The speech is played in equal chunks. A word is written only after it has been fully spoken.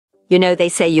You know, they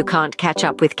say you can't catch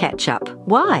up with ketchup.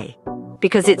 Why?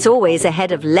 Because it's always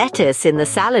ahead of lettuce in the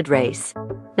salad race.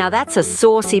 Now that's a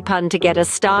saucy pun to get us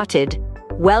started.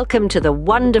 Welcome to the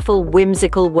wonderful,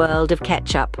 whimsical world of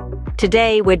ketchup.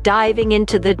 Today we're diving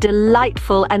into the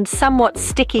delightful and somewhat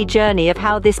sticky journey of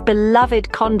how this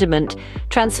beloved condiment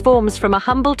transforms from a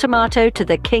humble tomato to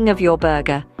the king of your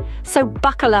burger. So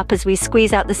buckle up as we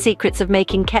squeeze out the secrets of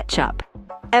making ketchup.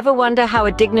 Ever wonder how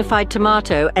a dignified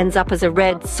tomato ends up as a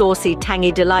red, saucy,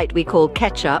 tangy delight we call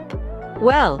ketchup?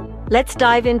 Well, let's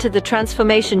dive into the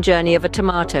transformation journey of a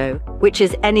tomato, which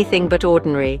is anything but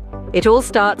ordinary. It all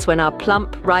starts when our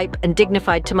plump, ripe, and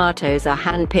dignified tomatoes are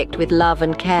handpicked with love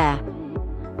and care.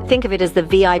 Think of it as the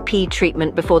VIP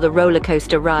treatment before the roller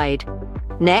coaster ride.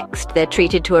 Next, they're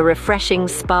treated to a refreshing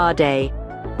spa day,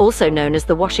 also known as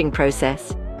the washing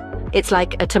process. It's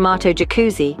like a tomato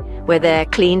jacuzzi, where they're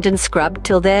cleaned and scrubbed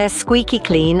till they're squeaky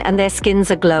clean and their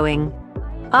skins are glowing.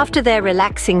 After their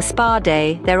relaxing spa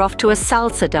day, they're off to a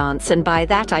salsa dance, and by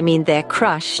that I mean they're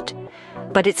crushed.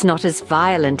 But it's not as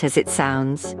violent as it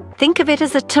sounds. Think of it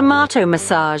as a tomato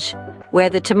massage, where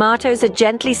the tomatoes are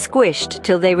gently squished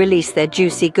till they release their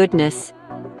juicy goodness.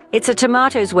 It's a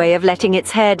tomato's way of letting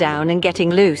its hair down and getting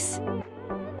loose.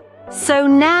 So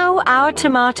now our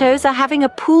tomatoes are having a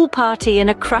pool party in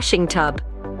a crushing tub.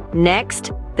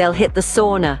 Next, they'll hit the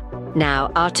sauna.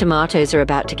 Now, our tomatoes are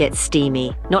about to get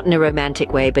steamy, not in a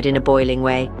romantic way, but in a boiling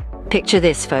way. Picture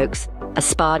this, folks, a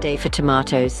spa day for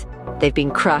tomatoes. They've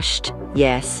been crushed,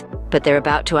 yes, but they're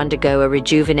about to undergo a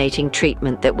rejuvenating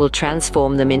treatment that will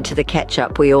transform them into the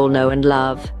ketchup we all know and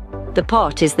love. The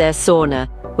pot is their sauna,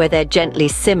 where they're gently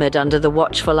simmered under the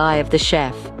watchful eye of the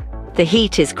chef. The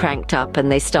heat is cranked up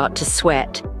and they start to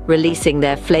sweat, releasing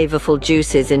their flavorful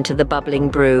juices into the bubbling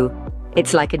brew.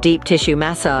 It's like a deep tissue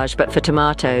massage, but for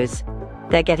tomatoes.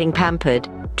 They're getting pampered,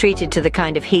 treated to the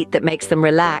kind of heat that makes them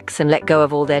relax and let go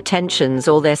of all their tensions,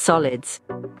 all their solids.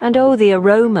 And oh, the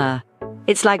aroma!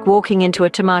 It's like walking into a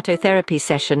tomato therapy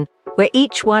session, where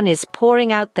each one is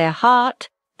pouring out their heart,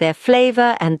 their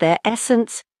flavor, and their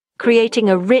essence, creating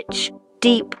a rich,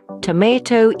 deep,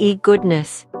 tomato-y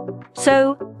goodness.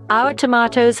 So, our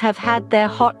tomatoes have had their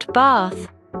hot bath,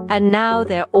 and now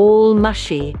they're all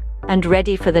mushy and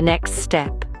ready for the next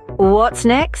step. What's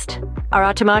next? Are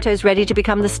our tomatoes ready to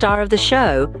become the star of the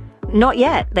show? Not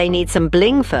yet, they need some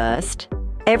bling first.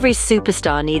 Every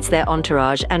superstar needs their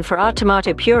entourage, and for our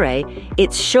tomato puree,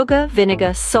 it's sugar,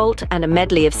 vinegar, salt, and a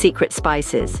medley of secret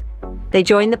spices. They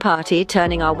join the party,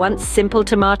 turning our once simple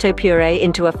tomato puree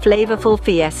into a flavorful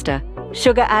fiesta.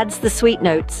 Sugar adds the sweet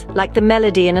notes, like the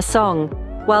melody in a song,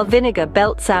 while vinegar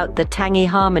belts out the tangy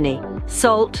harmony.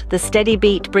 Salt, the steady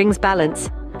beat, brings balance,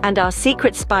 and our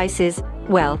secret spices,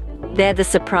 well, they're the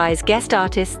surprise guest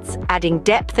artists, adding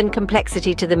depth and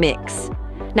complexity to the mix.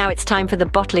 Now it's time for the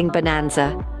bottling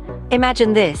bonanza.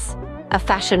 Imagine this, a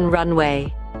fashion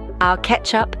runway. Our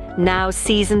ketchup, now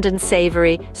seasoned and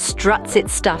savory, struts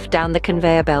its stuff down the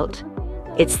conveyor belt.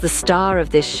 It's the star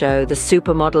of this show, the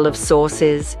supermodel of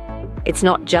sauces. It's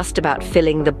not just about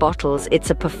filling the bottles, it's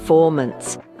a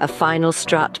performance, a final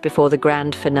strut before the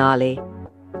grand finale.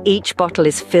 Each bottle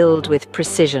is filled with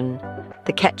precision,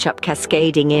 the ketchup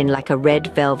cascading in like a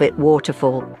red velvet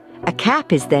waterfall. A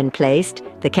cap is then placed,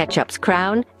 the ketchup's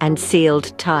crown, and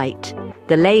sealed tight.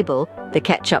 The label, the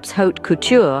ketchup's haute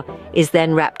couture, is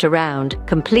then wrapped around,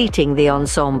 completing the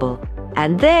ensemble.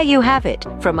 And there you have it,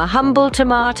 from a humble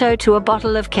tomato to a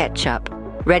bottle of ketchup,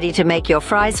 ready to make your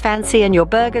fries fancy and your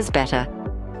burgers better.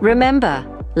 Remember,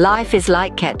 life is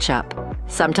like ketchup.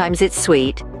 Sometimes it's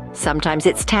sweet, sometimes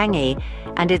it's tangy,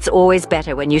 and it's always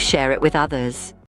better when you share it with others.